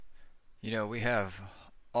We have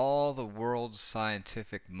all the world's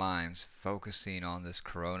scientific minds focusing on this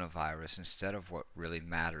coronavirus instead of what really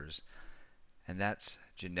matters, and that's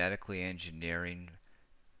genetically engineering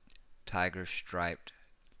tiger striped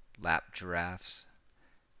lap giraffes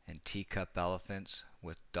and teacup elephants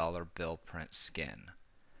with dollar bill print skin.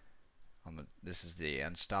 This is the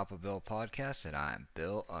Unstoppable podcast, and I'm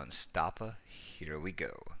Bill Unstoppa. Here we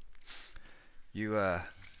go. You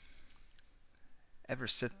ever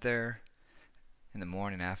sit there in the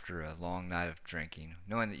morning after a long night of drinking,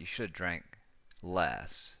 knowing that you should have drank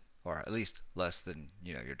less, or at least less than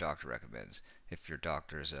your doctor recommends, if your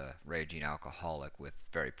doctor is a raging alcoholic with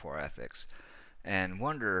very poor ethics, and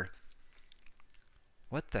wonder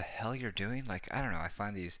what the hell you're doing? Like, I don't know. I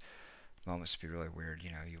find these moments to be really weird.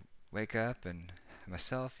 You wake up, and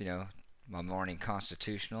myself, my morning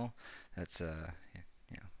constitutional. That's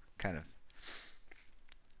kind of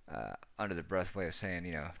under the breath way of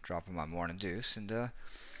saying, dropping my morning deuce, and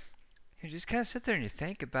you just kind of sit there and you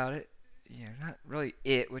think about it. Not really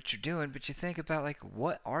what you're doing, but you think about like,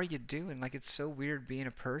 what are you doing? Like, it's so weird being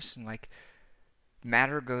a person. Like,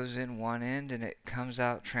 matter goes in one end and it comes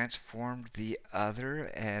out transformed the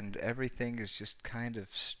other, and everything is just kind of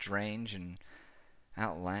strange and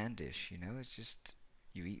outlandish. It's just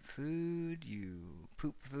you eat food, you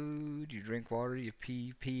poop food, you drink water, you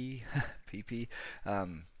pee pee pee pee.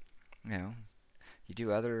 Um, you know, you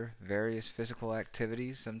do other various physical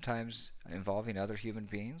activities, sometimes involving other human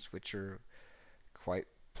beings, which are quite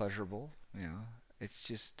pleasurable. It's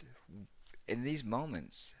just in these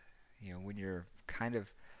moments, when you're kind of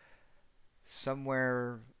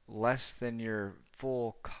somewhere less than your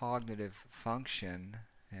full cognitive function.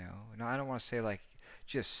 No, I don't want to say like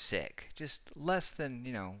just sick, just less than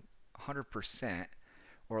 100%,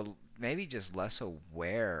 or maybe just less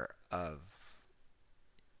aware of.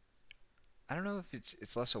 I don't know if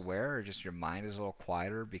it's less aware or just your mind is a little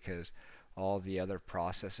quieter because all the other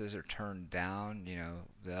processes are turned down.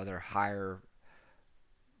 The other higher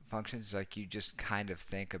functions, like you just kind of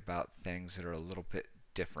think about things that are a little bit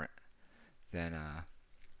different than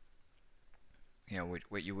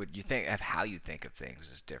what you think of. How you think of things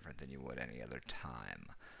is different than you would any other time.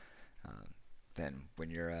 Than when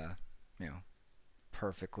you're you know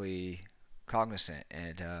perfectly cognizant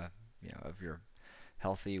and of your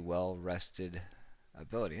healthy, well rested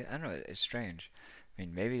ability. I don't know. It's strange. I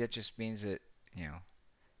mean, maybe that just means that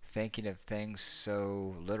thinking of things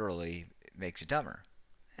so literally makes you dumber.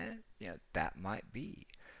 And that might be.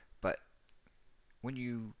 But when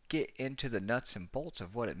you get into the nuts and bolts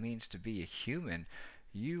of what it means to be a human,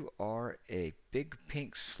 you are a big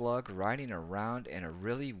pink slug riding around in a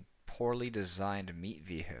really poorly designed meat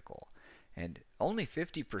vehicle. And only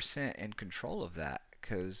 50% in control of that,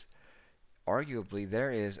 because arguably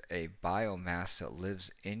there is a biomass that lives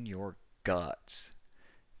in your guts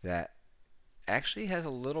that actually has a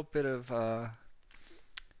little bit of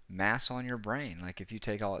mass on your brain. Like if you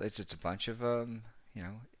take all, it's a bunch of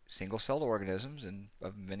single-celled organisms and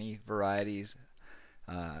of many varieties,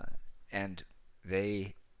 uh, and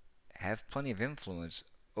they have plenty of influence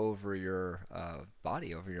over your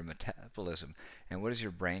body, over your metabolism. And what does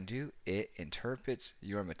your brain do? It interprets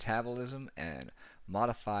your metabolism and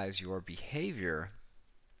modifies your behavior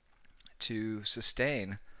to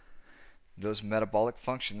sustain those metabolic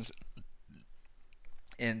functions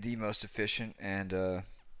in the most efficient and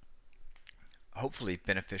hopefully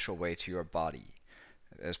beneficial way to your body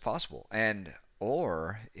as possible. And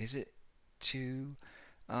or is it to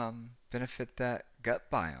benefit that gut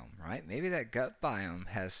biome, right? Maybe that gut biome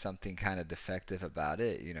has something kind of defective about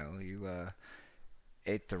it. You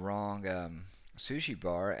ate the wrong sushi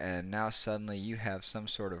bar, and now suddenly you have some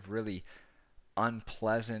sort of really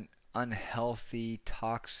unpleasant, unhealthy,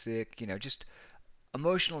 toxic, just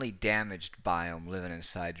emotionally damaged biome living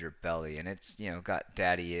inside your belly, and it's got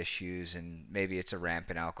daddy issues, and maybe it's a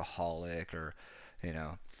rampant alcoholic, or you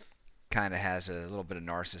know kind of has a little bit of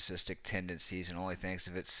narcissistic tendencies and only thinks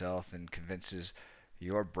of itself and convinces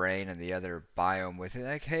your brain and the other biome with it,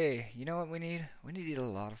 like, hey, you know what we need to eat a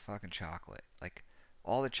lot of fucking chocolate, like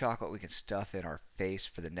all the chocolate we can stuff in our face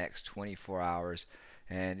for the next 24 hours,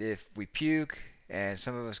 and if we puke and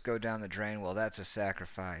some of us go down the drain, well, that's a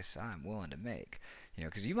sacrifice I'm willing to make.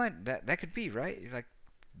 Because you might, that could be right. You're like,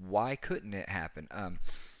 why couldn't it happen?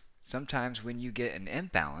 Sometimes when you get an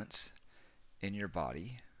imbalance in your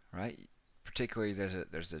body, right? Particularly,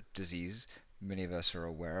 there's a disease many of us are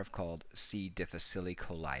aware of called C. difficile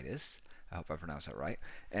colitis. I hope I pronounced that right.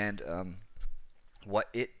 And what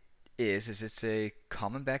it is it's a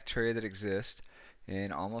common bacteria that exists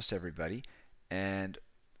in almost everybody, and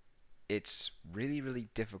it's really, really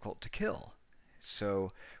difficult to kill.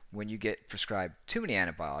 So when you get prescribed too many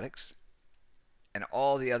antibiotics and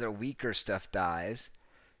all the other weaker stuff dies,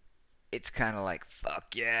 it's kind of like,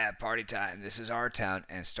 fuck yeah, party time, this is our town,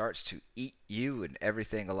 and it starts to eat you and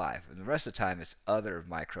everything alive. And the rest of the time, it's other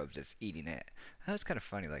microbes that's eating it. That's kind of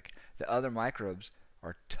funny. Like, the other microbes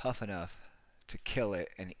are tough enough to kill it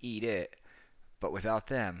and eat it, but without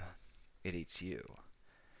them, it eats you.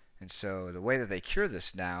 And so the way that they cure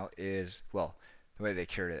this now is, well, the way they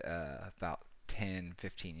cured it about 10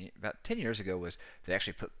 years ago was they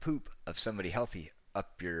actually put poop of somebody healthy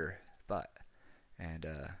up your butt. And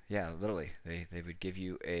yeah, literally, they would give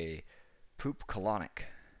you a poop colonic.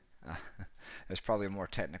 Uh, there's probably a more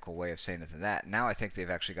technical way of saying it than that. Now I think they've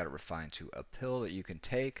actually got it refined to a pill that you can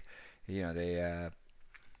take. You know,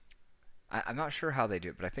 I'm not sure how they do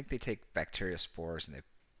it, but I think they take bacteria spores and they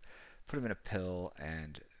put them in a pill,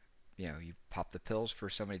 and you pop the pills for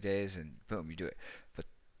so many days, and boom, you do it. But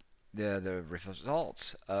the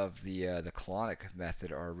results of the colonic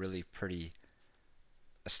method are really pretty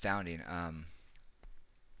astounding.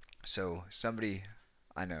 So somebody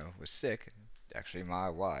I know was sick. Actually, my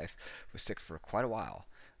wife was sick for quite a while,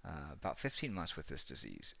 about 15 months with this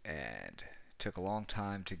disease, and took a long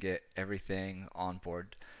time to get everything on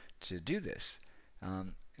board to do this.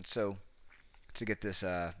 And so to get this,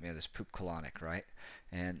 this poop colonic, right?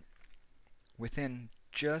 And within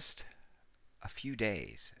just a few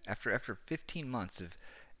days, after 15 months of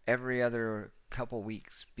every other couple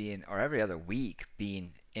weeks being, or every other week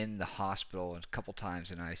being in the hospital and a couple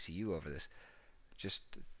times in ICU over this, just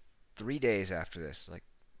 3 days after this, like,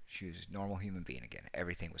 she was a normal human being again.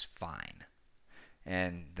 Everything was fine.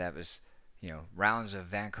 And that was, rounds of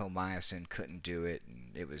vancomycin couldn't do it,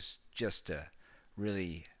 and it was just a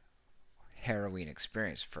really harrowing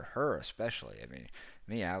experience for her, especially. I mean,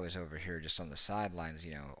 me, I was over here just on the sidelines,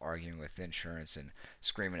 arguing with insurance and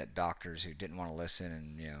screaming at doctors who didn't want to listen,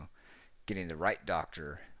 and getting the right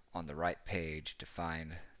doctor on the right page to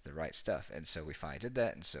find the right stuff. And so we finally did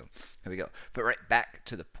that, and so here we go. But right back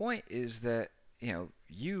to the point is that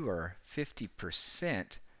you are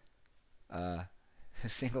 50%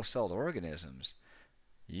 single-celled organisms.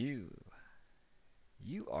 You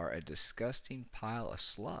are a disgusting pile of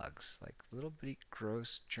slugs, like little bitty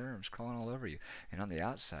gross germs crawling all over you, and on the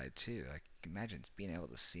outside too. Like, imagine being able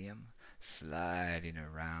to see them sliding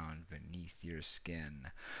around beneath your skin.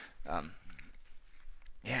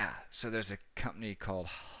 Yeah, so there's a company called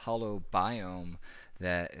Holobiome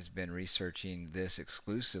that has been researching this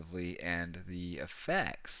exclusively, and the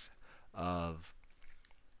effects of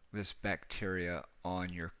this bacteria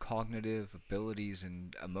on your cognitive abilities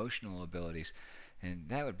and emotional abilities. And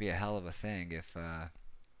that would be a hell of a thing if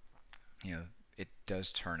it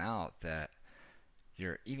does turn out that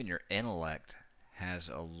even your intellect has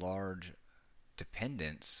a large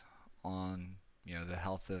dependence on the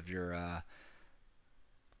health of your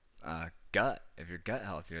gut,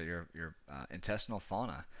 health, your intestinal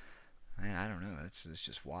fauna. Man, I don't know. It's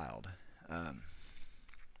just wild.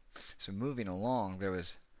 So moving along, there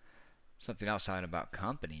was something else talking about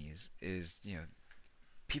companies is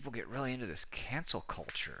people get really into this cancel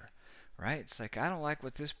culture, right? It's like, I don't like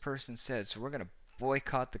what this person said, so we're going to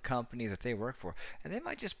boycott the company that they work for. And they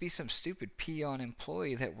might just be some stupid peon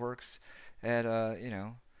employee that works at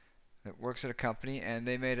a company, and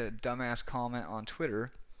they made a dumbass comment on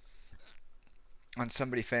Twitter on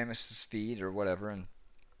somebody famous's feed or whatever, and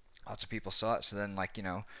lots of people saw it. So then,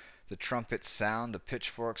 the trumpets sound, the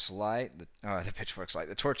pitchforks light, the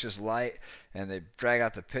torches light, and they drag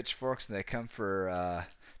out the pitchforks, and they come for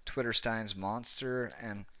Twitterstein's monster,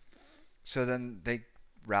 and so then they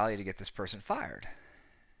rally to get this person fired.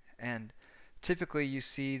 And typically, you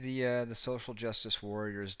see the social justice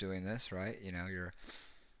warriors doing this, right? Your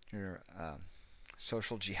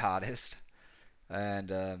social jihadist, and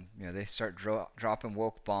they start dropping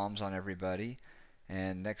woke bombs on everybody,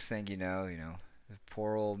 and next thing you know,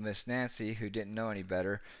 poor old Miss Nancy, who didn't know any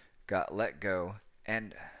better, got let go.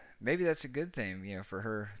 And maybe that's a good thing, for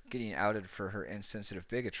her getting outed for her insensitive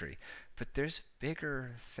bigotry. But there's a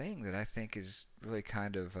bigger thing that I think is really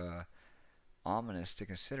kind of ominous to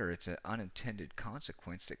consider. It's an unintended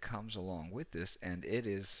consequence that comes along with this, and it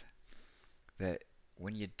is that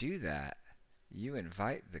when you do that, you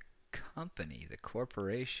invite the company, the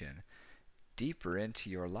corporation, deeper into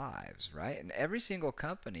your lives, right? And every single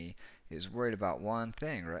company is worried about one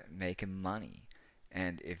thing, right? Making money.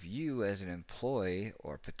 And if you as an employee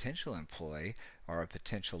or potential employee are a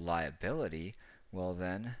potential liability, well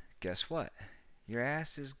then, guess what? Your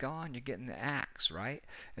ass is gone. You're getting the axe, right?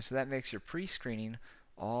 And so that makes your pre-screening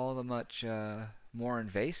all the much more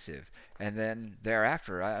invasive. And then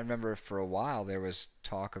thereafter, I remember for a while there was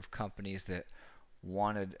talk of companies that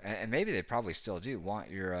wanted, and maybe they probably still do, want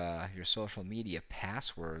your social media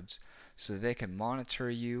passwords so they can monitor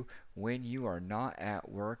you when you are not at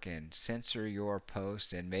work and censor your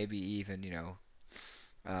post and maybe even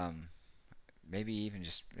um, maybe even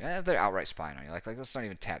just they're outright spying on you. Like let's not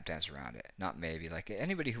even tap dance around it. Not maybe. Like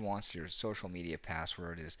anybody who wants your social media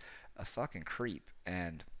password is a fucking creep.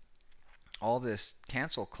 And all this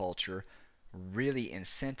cancel culture really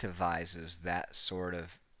incentivizes that sort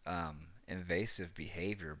of invasive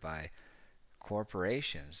behavior by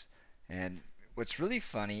corporations. And what's really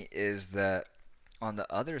funny is that on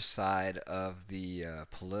the other side of the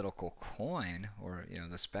political coin, or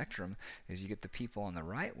the spectrum, is you get the people on the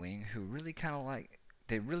right wing who really kind of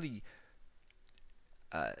they really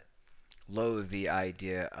uh, loathe the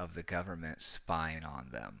idea of the government spying on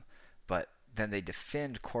them, but then they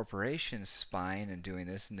defend corporations spying and doing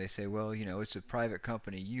this, and they say, well, it's a private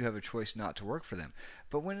company, you have a choice not to work for them.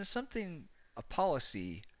 But when a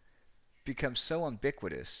policy becomes so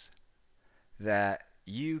ubiquitous that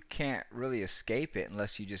you can't really escape it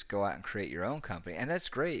unless you just go out and create your own company. And that's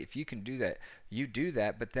great. If you can do that, you do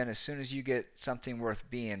that. But then as soon as you get something worth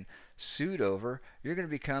being sued over, you're going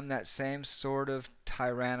to become that same sort of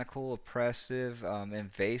tyrannical, oppressive,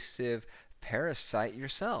 invasive parasite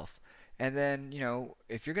yourself. And then,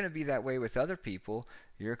 if you're going to be that way with other people,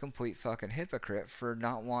 you're a complete fucking hypocrite for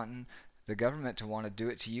not wanting the government to want to do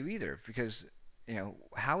it to you either. Because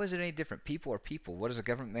how is it any different? People are people. What is a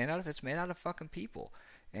government made out of? It's made out of fucking people.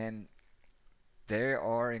 And they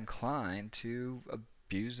are inclined to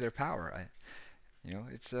abuse their power.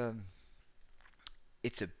 It's a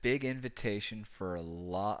big invitation for a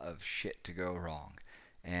lot of shit to go wrong.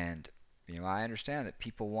 And, I understand that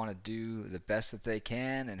people want to do the best that they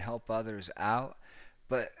can and help others out.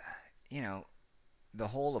 But, the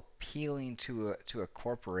whole appealing to a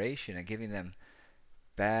corporation and giving them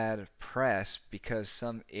bad press because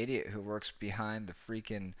some idiot who works behind the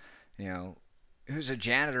freaking, who's a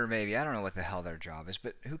janitor maybe, I don't know what the hell their job is,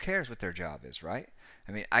 but who cares what their job is, right?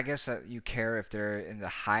 I mean, I guess you care if they're in the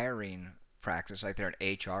hiring practice, like they're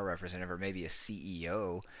an HR representative or maybe a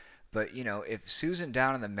CEO, but if Susan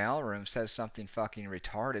down in the mailroom says something fucking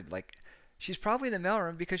retarded, like she's probably in the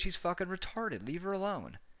mailroom because she's fucking retarded. Leave her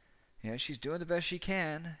alone. She's doing the best she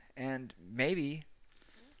can, and maybe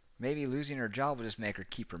losing her job will just make her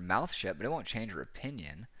keep her mouth shut, but it won't change her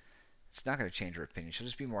opinion. It's not going to change her opinion. She'll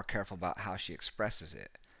just be more careful about how she expresses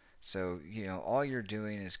it. So, all you're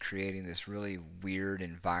doing is creating this really weird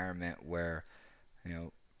environment where,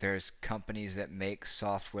 there's companies that make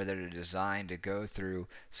software that are designed to go through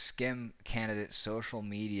skim candidates' social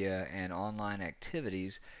media and online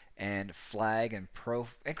activities and flag and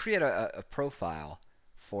create a profile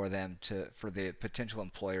for the potential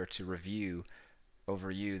employer to review over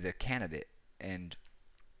you, the candidate. And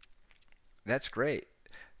that's great.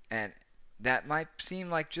 And that might seem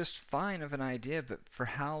like just fine of an idea, but for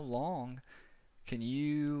how long can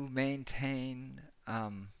you maintain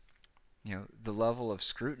the level of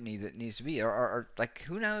scrutiny that needs to be, or like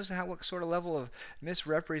who knows what sort of level of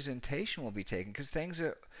misrepresentation will be taken? Because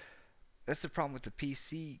that's the problem with the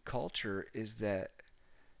PC culture, is that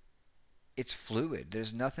it's fluid.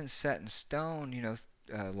 There's nothing set in stone.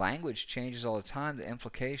 Language changes all the time. The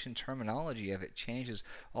implication, terminology of it changes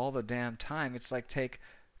all the damn time. It's like take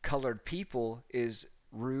colored people is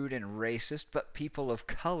rude and racist, but people of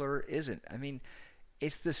color isn't. I mean,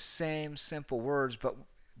 it's the same simple words, but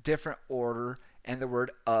different order, and the word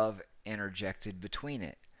of interjected between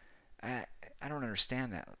it. I don't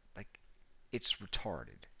understand that. Like, it's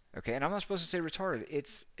retarded. Okay, and I'm not supposed to say retarded.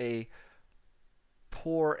 It's a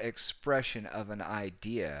poor expression of an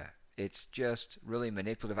idea. It's just really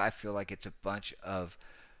manipulative. I feel like it's a bunch of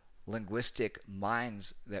linguistic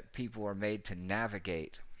minds that people are made to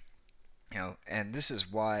navigate. And this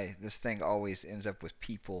is why this thing always ends up with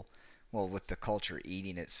people, well, with the culture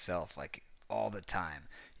eating itself, like all the time.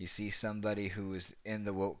 You see somebody who is in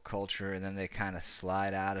the woke culture and then they kind of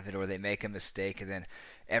slide out of it, or they make a mistake and then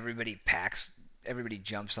everybody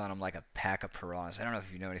jumps on them like a pack of piranhas. I don't know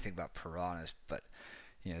if you know anything about piranhas, but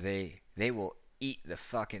they will eat the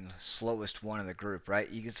fucking slowest one in the group, right?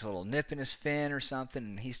 He gets a little nip in his fin or something,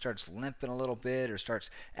 and he starts limping a little bit or starts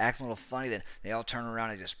acting a little funny. Then they all turn around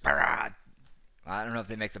and just, I don't know if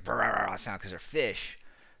they make the sound because they're fish,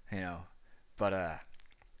 but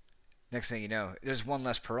next thing you know, there's one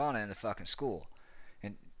less piranha in the fucking school.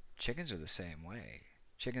 And chickens are the same way.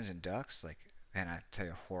 Chickens and ducks, like, man, I tell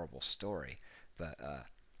you a horrible story, but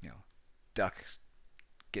duck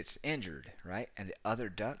gets injured, right? And the other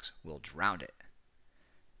ducks will drown it.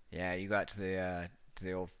 Yeah, you got to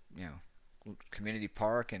the old, community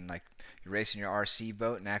park and like you're racing your RC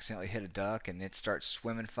boat and accidentally hit a duck and it starts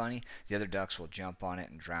swimming funny, the other ducks will jump on it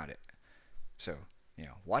and drown it. So,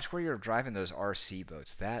 watch where you're driving those RC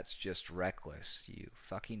boats. That's just reckless, you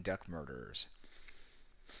fucking duck murderers.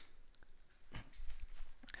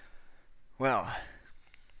 Well,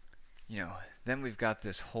 then we've got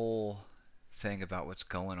this whole thing about what's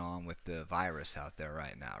going on with the virus out there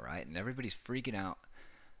right now, right? And everybody's freaking out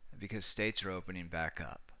because states are opening back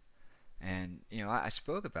up. And, I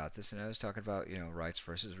spoke about this and I was talking about, rights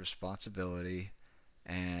versus responsibility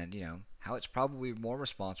and, how it's probably more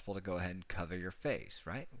responsible to go ahead and cover your face,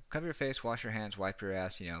 right? Cover your face, wash your hands, wipe your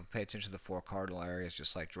ass, pay attention to the 4 cardinal areas,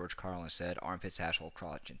 just like George Carlin said, armpits, asshole,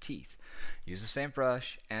 crotch, and teeth. Use the same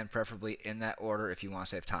brush and preferably in that order if you want to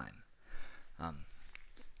save time.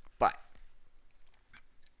 But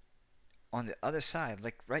on the other side,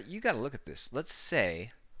 right, you got to look at this. Let's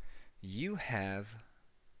say you have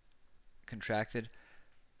contracted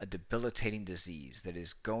a debilitating disease that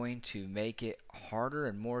is going to make it harder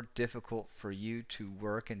and more difficult for you to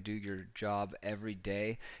work and do your job every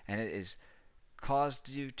day, and it has caused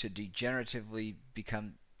you to degeneratively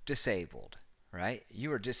become disabled, right?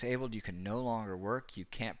 You are disabled, you can no longer work, you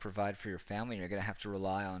can't provide for your family, and you're going to have to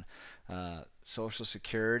rely on Social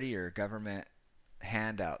Security or government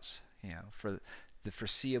handouts, for the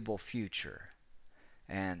foreseeable future.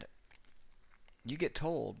 And you get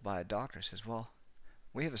told by a doctor, says, well,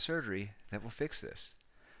 we have a surgery that will fix this.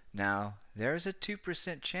 Now, there's a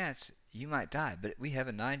 2% chance you might die, but we have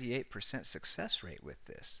a 98% success rate with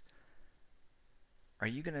this. Are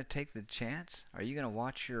you going to take the chance? Are you going to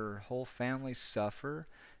watch your whole family suffer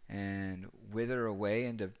and wither away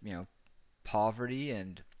into, poverty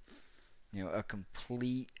and, a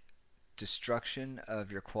complete destruction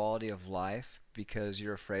of your quality of life because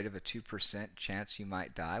you're afraid of a 2% chance you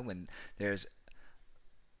might die when there's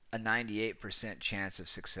a 98% chance of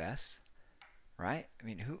success, right? I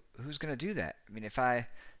mean, who's going to do that? I mean, if I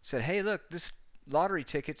said, hey, look, this lottery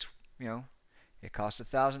ticket's, it costs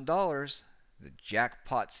 $1,000, the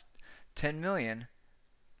jackpot's $10 million,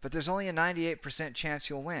 but there's only a 98% chance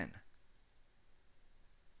you'll win.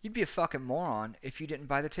 You'd be a fucking moron if you didn't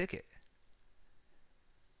buy the ticket.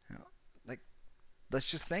 Let's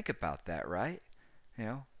just think about that, right?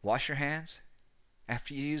 Wash your hands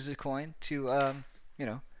after you use the coin to,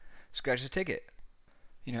 scratch the ticket.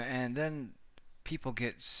 And then people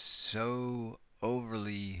get so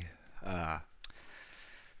overly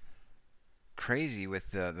crazy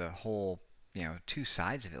with the whole, two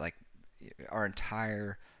sides of it. Like, our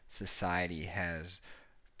entire society has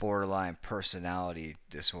borderline personality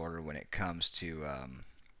disorder when it comes to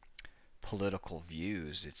political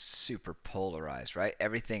views. It's super polarized, right?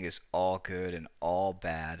 Everything is all good and all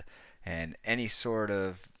bad, and any sort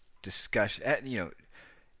of discussion,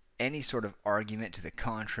 any sort of argument to the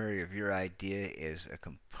contrary of your idea is a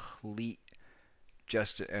complete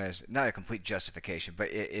not a complete justification, but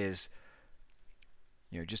it is,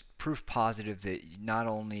 just proof positive that not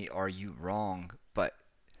only are you wrong, but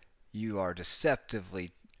you are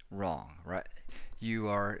deceptively wrong, right? You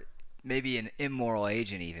are maybe an immoral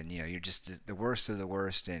agent even, you're just the worst of the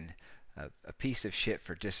worst and a piece of shit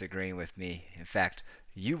for disagreeing with me. In fact,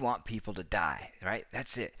 you want people to die, right?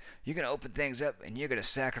 That's it. You're going to open things up and you're going to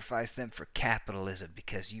sacrifice them for capitalism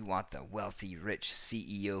because you want the wealthy, rich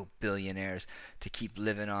CEO billionaires to keep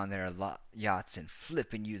living on their yachts and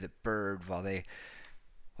flipping you the bird while they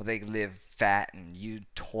live fat and you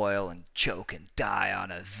toil and choke and die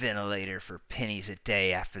on a ventilator for pennies a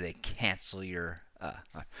day after they cancel your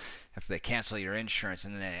insurance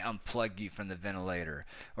and then they unplug you from the ventilator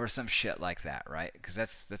or some shit like that, right? Because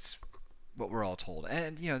that's what we're all told.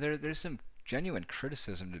 And there's some genuine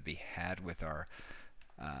criticism to be had with our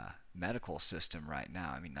medical system right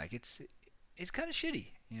now. I mean, like, it's kind of shitty,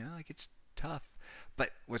 it's tough.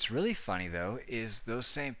 But what's really funny though is those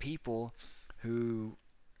same people who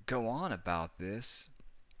go on about this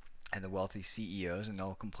and the wealthy CEOs, and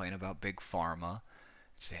they'll complain about big pharma,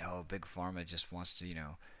 say, oh, big pharma just wants to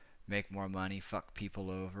make more money, fuck people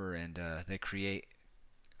over, and they create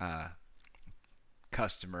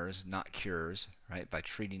customers, not cures, right, by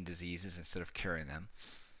treating diseases instead of curing them.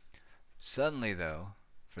 Suddenly, though,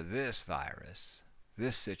 for this virus,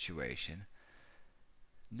 this situation,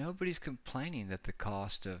 nobody's complaining that the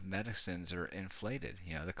cost of medicines are inflated.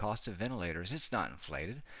 The cost of ventilators, it's not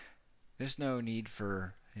inflated. There's no need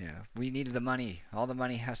for, we needed the money. All the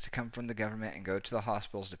money has to come from the government and go to the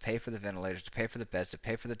hospitals to pay for the ventilators, to pay for the beds, to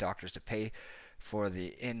pay for the doctors, to pay for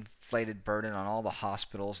the inflated burden on all the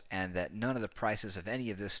hospitals, and that none of the prices of any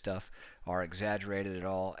of this stuff are exaggerated at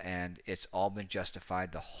all, and it's all been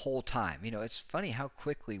justified the whole time. It's funny how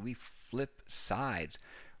quickly we flip sides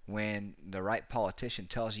when the right politician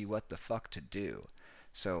tells you what the fuck to do.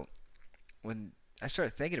 So when I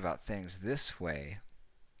started thinking about things this way,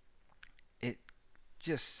 it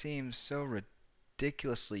just seems so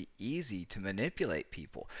ridiculously easy to manipulate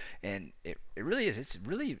people. And it really is. It's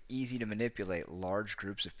really easy to manipulate large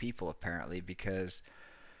groups of people, apparently, because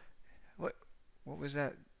what what was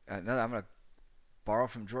that? No, I'm going to borrow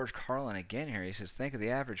from George Carlin again here. He says, think of the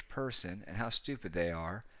average person and how stupid they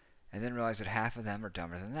are, and then realize that half of them are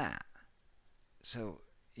dumber than that. So,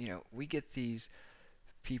 we get these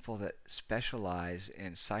people that specialize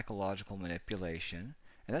in psychological manipulation,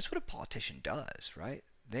 and that's what a politician does, right?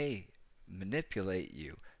 They manipulate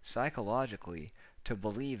you psychologically to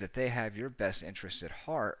believe that they have your best interest at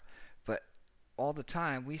heart, but all the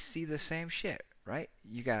time we see the same shit, right?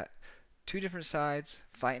 You got two different sides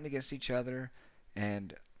fighting against each other,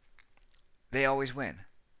 and they always win.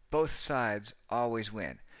 Both sides always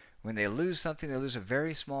win. When they lose something, they lose a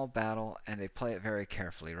very small battle, and they play it very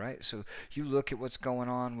carefully, right? So you look at what's going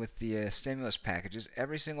on with the stimulus packages.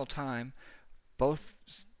 Every single time, both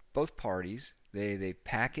parties they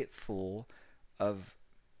pack it full of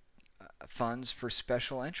funds for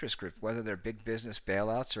special interest groups, whether they're big business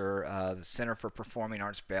bailouts or the Center for Performing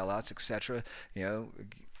Arts bailouts, etc.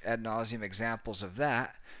 Ad nauseum examples of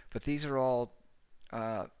that. But these are all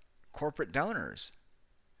corporate donors.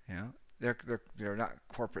 They're not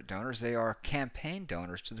corporate donors. They are campaign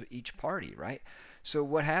donors to each party, right? So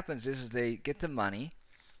what happens is they get the money,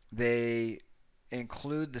 they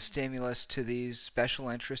include the stimulus to these special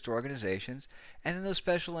interest organizations, and then those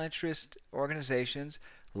special interest organizations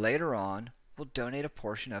later on will donate a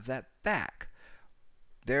portion of that back.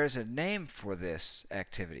 There's a name for this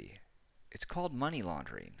activity. It's called money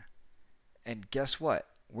laundering. And guess what?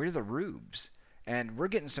 We're the rubes. And we're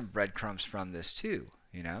getting some breadcrumbs from this too,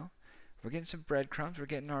 We're getting some breadcrumbs. We're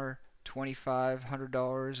getting our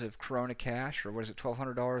 $2,500 of Corona cash, or what is it,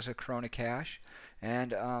 $1,200 of Corona cash.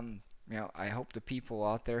 And, I hope the people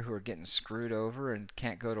out there who are getting screwed over and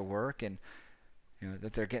can't go to work, and,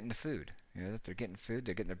 that they're getting the food. That they're getting food,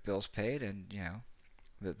 they're getting their bills paid, and,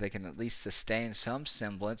 that they can at least sustain some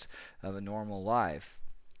semblance of a normal life.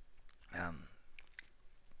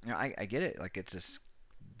 I get it. Like, it's this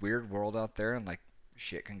weird world out there, and, like,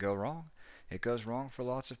 shit can go wrong. It goes wrong for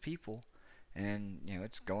lots of people. And,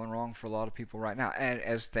 it's going wrong for a lot of people right now. And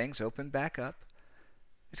as things open back up,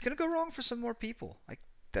 it's going to go wrong for some more people. Like,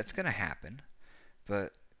 that's going to happen.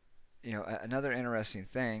 But, another interesting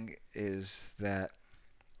thing is that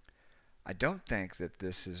I don't think that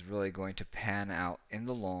this is really going to pan out in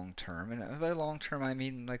the long term. And by long term, I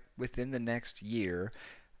mean, like, within the next year.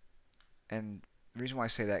 And the reason why I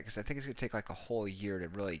say that, because I think it's going to take, like, a whole year to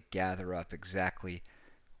really gather up exactly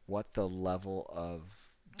what the level of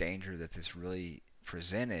danger that this really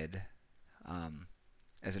presented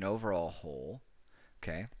as an overall whole,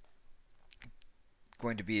 okay,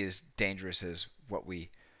 going to be as dangerous as what we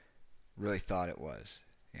really thought it was.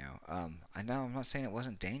 I know I'm not saying it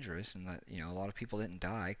wasn't dangerous, and that a lot of people didn't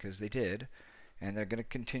die, because they did, and they're going to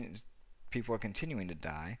continue. People are continuing to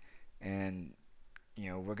die, and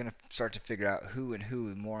we're going to start to figure out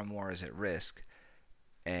who more and more is at risk,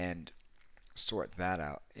 and sort that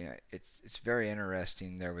out. It's very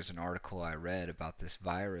interesting. There was an article I read about this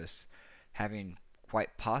virus having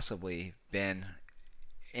quite possibly been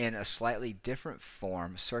in a slightly different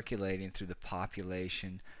form circulating through the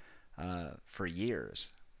population for years.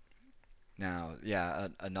 Now, yeah,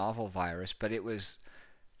 a novel virus, but it was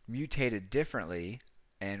mutated differently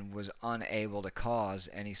and was unable to cause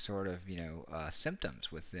any sort of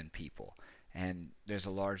symptoms within people. And there's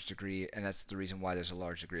a large degree, and that's the reason why there's a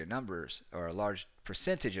large degree of numbers, or a large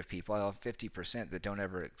percentage of people, 50%, that don't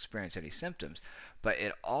ever experience any symptoms. But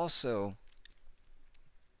it also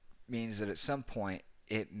means that at some point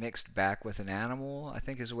it mixed back with an animal, I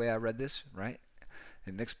think is the way I read this, right?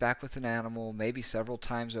 It mixed back with an animal, maybe several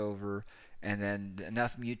times over, and then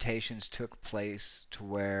enough mutations took place to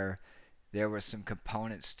where there were some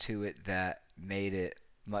components to it that made it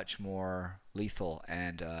much more lethal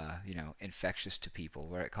and infectious to people,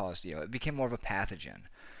 where it caused it became more of a pathogen.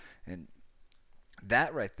 And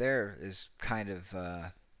that right there is kind of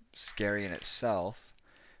scary in itself,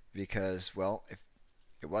 because, well, if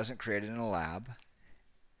it wasn't created in a lab,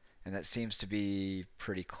 and that seems to be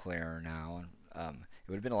pretty clear now, and it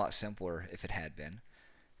would have been a lot simpler if it had been,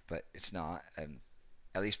 but it's not.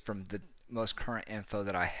 At least from the most current info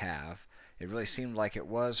that I have, it really seemed like it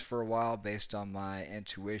was for a while, based on my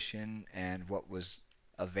intuition and what was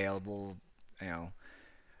available,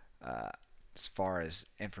 as far as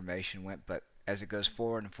information went. But as it goes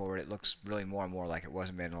forward and forward, it looks really more and more like it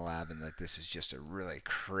wasn't made in a lab, and that this is just a really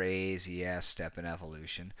crazy ass step in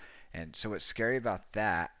evolution. And so what's scary about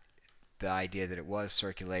that, the idea that it was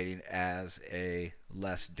circulating as a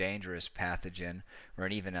less dangerous pathogen, or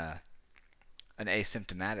even an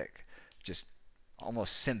asymptomatic, just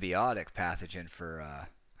almost symbiotic pathogen for,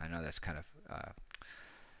 I know that's kind of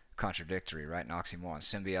contradictory, right? An oxymoron,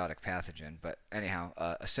 symbiotic pathogen. But anyhow,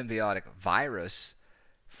 a symbiotic virus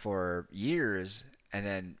for years and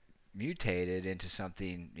then mutated into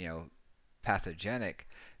something, pathogenic,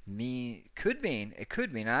 could mean,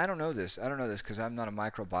 I don't know this because I'm not a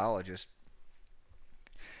microbiologist,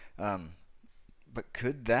 but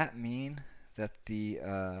could that mean that the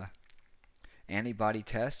antibody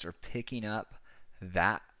tests are picking up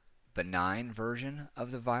that benign version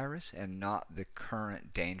of the virus and not the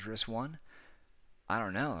current dangerous one? I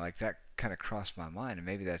don't know. Like, that kind of crossed my mind, and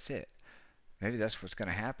maybe that's it. Maybe that's what's going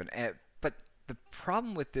to happen. But the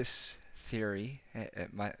problem with this theory,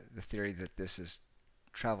 the theory that this has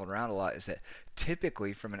traveled around a lot, is that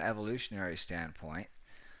typically, from an evolutionary standpoint,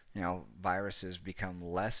 viruses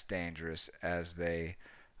become less dangerous as they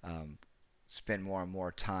spend more and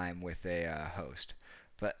more time with a host.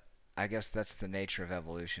 But I guess that's the nature of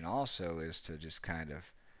evolution also, is to just kind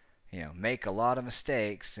of, make a lot of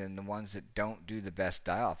mistakes, and the ones that don't do the best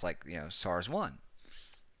die off, like, SARS-1.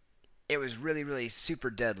 It was really, really super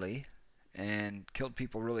deadly and killed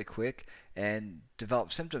people really quick and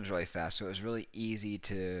developed symptoms really fast, so it was really easy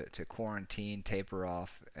to quarantine, taper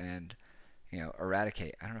off, and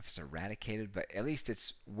eradicate. I don't know if it's eradicated, but at least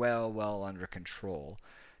it's well under control,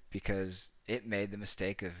 because it made the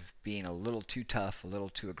mistake of being a little too tough, a little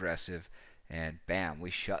too aggressive, and bam, we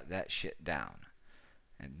shut that shit down.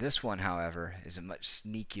 And this one, however, is a much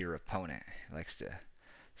sneakier opponent. It likes to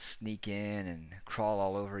sneak in and crawl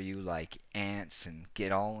all over you like ants and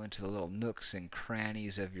get all into the little nooks and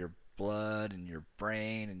crannies of your blood and your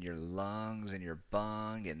brain and your lungs and your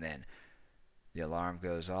bung, and then the alarm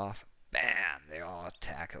goes off. Bam! They all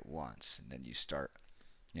attack at once, and then you start,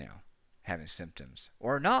 having symptoms,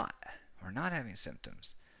 or not having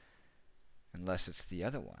symptoms, unless it's the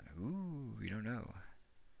other one. Ooh, we don't know.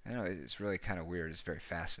 I know, it's really kind of weird. It's very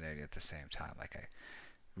fascinating at the same time. Like, I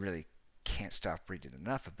really can't stop reading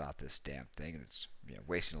enough about this damn thing, and it's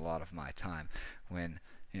wasting a lot of my time when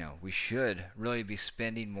we should really be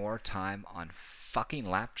spending more time on fucking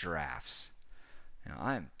lap giraffes.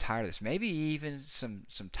 I'm tired of this. Maybe even some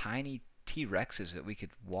tiny T-Rexes that we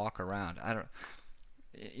could walk around. I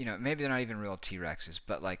don't, maybe they're not even real T-Rexes,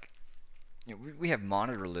 but like, we have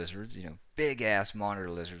monitor lizards, big ass monitor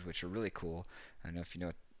lizards, which are really cool. I don't know if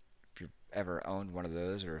if you've ever owned one of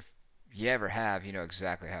those, or if you ever have, you know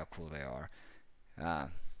exactly how cool they are.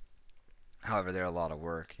 However, they're a lot of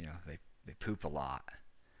work. They poop a lot.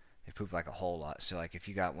 They poop like a whole lot. So like, if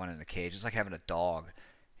you got one in a cage, it's like having a dog,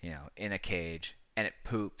 in a cage, and it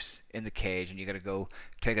poops in the cage, and you got to go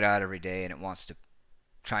take it out every day, and it wants to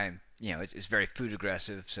try and, it's very food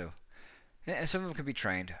aggressive. So, and some of them can be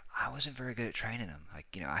trained. I wasn't very good at training them. Like,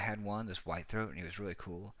 I had one, this white throat, and he was really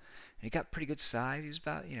cool, and he got pretty good size. He was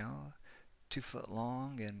about 2 foot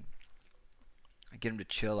long, and I get him to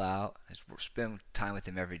chill out. I spend time with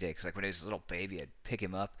him every day, because like when he was a little baby, I'd pick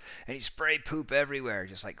him up, and he'd spray poop everywhere,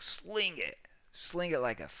 just like sling it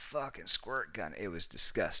like a fucking squirt gun. It was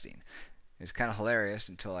disgusting. It was kind of hilarious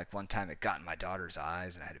until like one time it got in my daughter's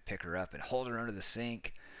eyes, and I had to pick her up and hold her under the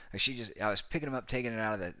sink. Like, I was picking him up, taking it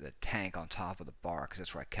out of the tank on top of the bar, because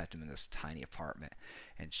that's where I kept him in this tiny apartment.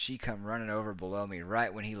 And she come running over below me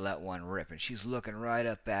right when he let one rip, and she's looking right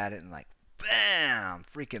up at it, and like, bam!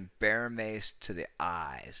 Freaking bear mace to the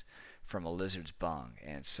eyes from a lizard's bung.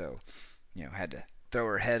 And so, had to throw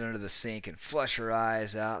her head under the sink and flush her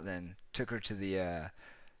eyes out, then took her to the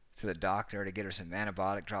doctor to get her some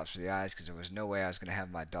antibiotic drops for the eyes, because there was no way I was going to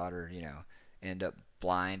have my daughter, end up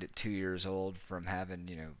blind at 2 years old from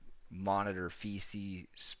having, monitor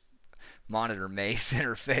mace in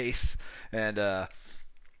her face. And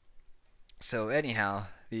so anyhow,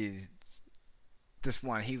 this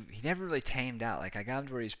one, he never really tamed out. Like, I got him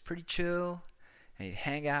to where he's pretty chill, and he'd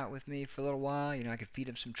hang out with me for a little while. I could feed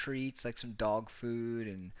him some treats, like some dog food,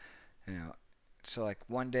 and so like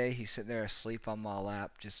one day he's sitting there asleep on my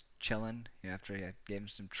lap, just chilling, after I gave him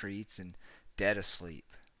some treats, and dead asleep.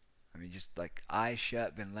 I mean, just like eyes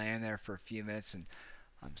shut, been laying there for a few minutes, and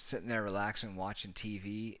I'm sitting there relaxing, watching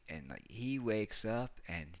TV, and like, he wakes up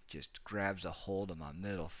and just grabs a hold of my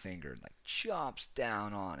middle finger and like chomps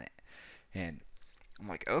down on it. And I'm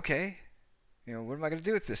like, okay, what am I going to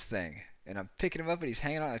do with this thing? and I'm picking him up and he's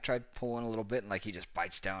hanging on. I tried pulling a little bit and like he just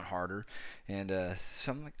bites down harder. And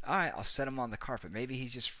so I'm like, all right, I'll set him on the carpet. Maybe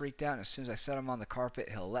he's just freaked out. And as soon as I set him on the carpet,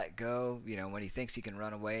 he'll let go. When he thinks he can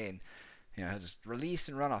run away, and he'll just release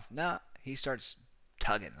and run off. No, he starts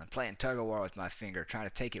tugging. I'm playing tug of war with my finger, trying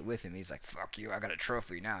to take it with him. He's like, "Fuck you! I got a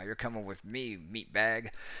trophy now. You're coming with me, meat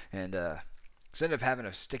bag." And so ended up having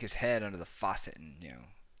to stick his head under the faucet and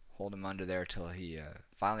hold him under there till he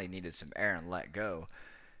finally needed some air and let go.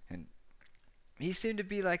 And he seemed to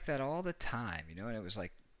be like that all the time, And it was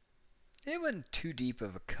like it wasn't too deep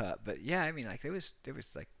of a cut, but yeah, I mean, like there was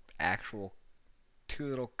like actual two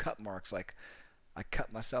little cut marks, like I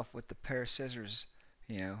cut myself with the pair of scissors,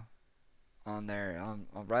 on there, on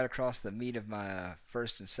right across the meat of my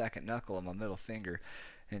first and second knuckle of my middle finger.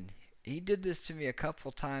 And he did this to me a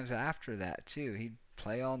couple times after that too. He'd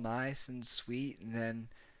play all nice and sweet, and then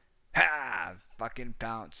fucking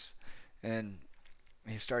pounce. And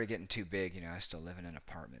he started getting too big. I still live in an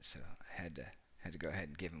apartment, so I had to go ahead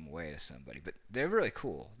and give him away to somebody. But they're really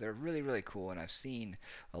cool. They're really, really cool, and I've seen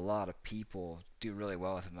a lot of people do really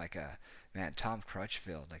well with them. Like man, Tom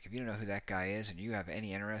Crutchfield. Like if you don't know who that guy is, and you have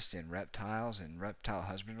any interest in reptiles and reptile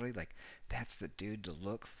husbandry, like that's the dude to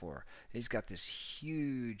look for. He's got this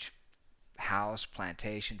huge house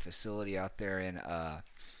plantation facility out there in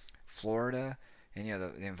Florida. And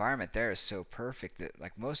the environment there is so perfect that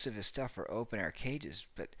like most of his stuff are open air cages,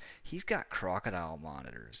 but he's got crocodile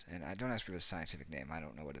monitors. And I don't ask for the scientific name. I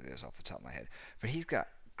don't know what it is off the top of my head. But he's got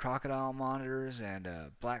crocodile monitors and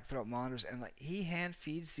black throat monitors, and like he hand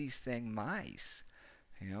feeds these thing mice.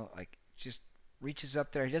 Like just reaches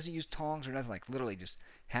up there. He doesn't use tongs or nothing. Like literally just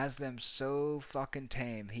has them so fucking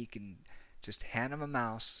tame he can just hand them a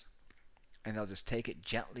mouse, and they'll just take it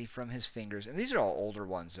gently from his fingers. And these are all older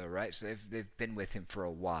ones, though, right? So they've been with him for a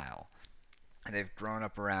while, and they've grown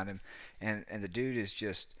up around him. And the dude is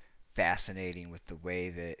just fascinating with the way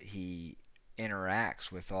that he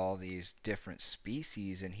interacts with all these different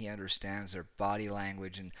species, and he understands their body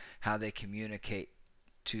language and how they communicate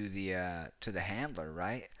to the handler,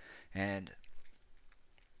 right? And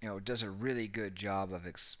does a really good job of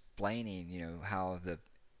explaining, how the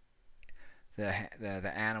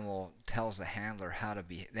animal tells the handler how to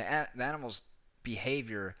be. The animal's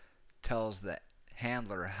behavior tells the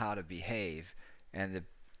handler how to behave, and the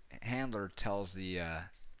handler tells the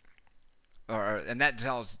and that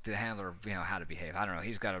tells the handler how to behave. I don't know.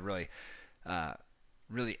 He's got a really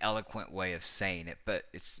really eloquent way of saying it, but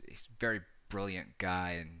he's a very brilliant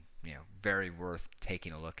guy, and very worth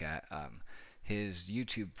taking a look at. His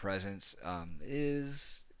YouTube presence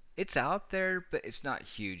it's out there, but it's not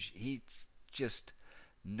huge. He's just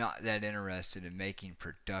not that interested in making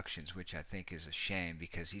productions, which I think is a shame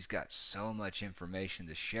because he's got so much information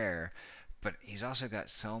to share, but he's also got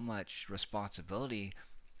so much responsibility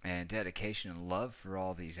and dedication and love for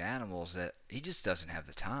all these animals that he just doesn't have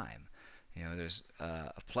the time. There's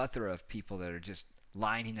a plethora of people that are just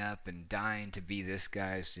lining up and dying to be this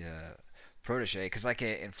guy's protege. Because like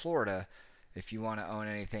in Florida, if you want to own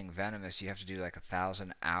anything venomous, you have to do like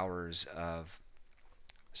 1,000 hours of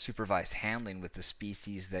supervised handling with the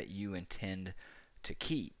species that you intend to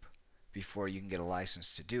keep before you can get a license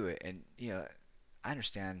to do it. And I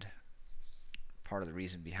understand part of the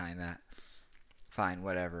reason behind that. Fine,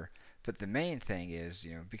 whatever. But the main thing is,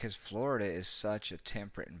 because Florida is such a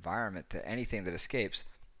temperate environment that anything that escapes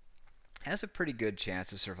has a pretty good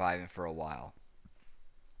chance of surviving for a while.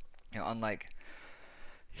 Unlike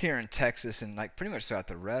here in Texas and like pretty much throughout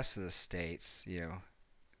the rest of the states,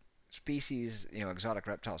 species, exotic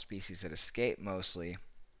reptile species that escape mostly,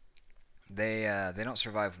 they don't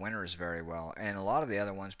survive winters very well. And a lot of the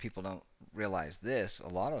other ones, people don't realize this. A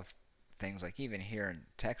lot of things, like even here in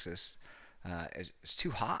Texas, it's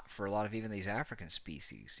too hot for a lot of even these African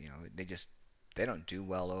species. They don't do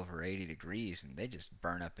well over 80 degrees, and they just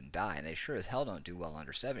burn up and die. And they sure as hell don't do well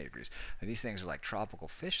under 70 degrees. And these things are like tropical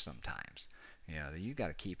fish sometimes. You got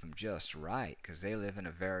to keep them just right because they live in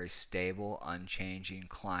a very stable, unchanging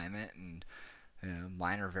climate, and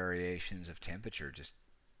minor variations of temperature just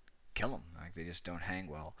kill them. Like they just don't hang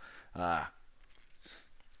well.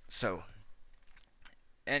 So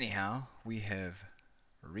anyhow, we have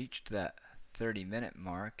reached that 30-minute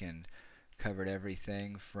mark and covered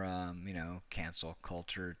everything from cancel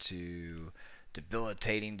culture to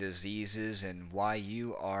debilitating diseases and why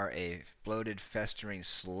you are a bloated, festering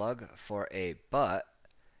slug for a butt,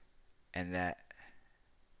 and that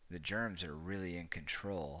the germs are really in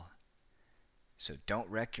control. So don't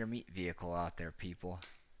wreck your meat vehicle out there, people.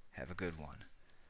 Have a good one.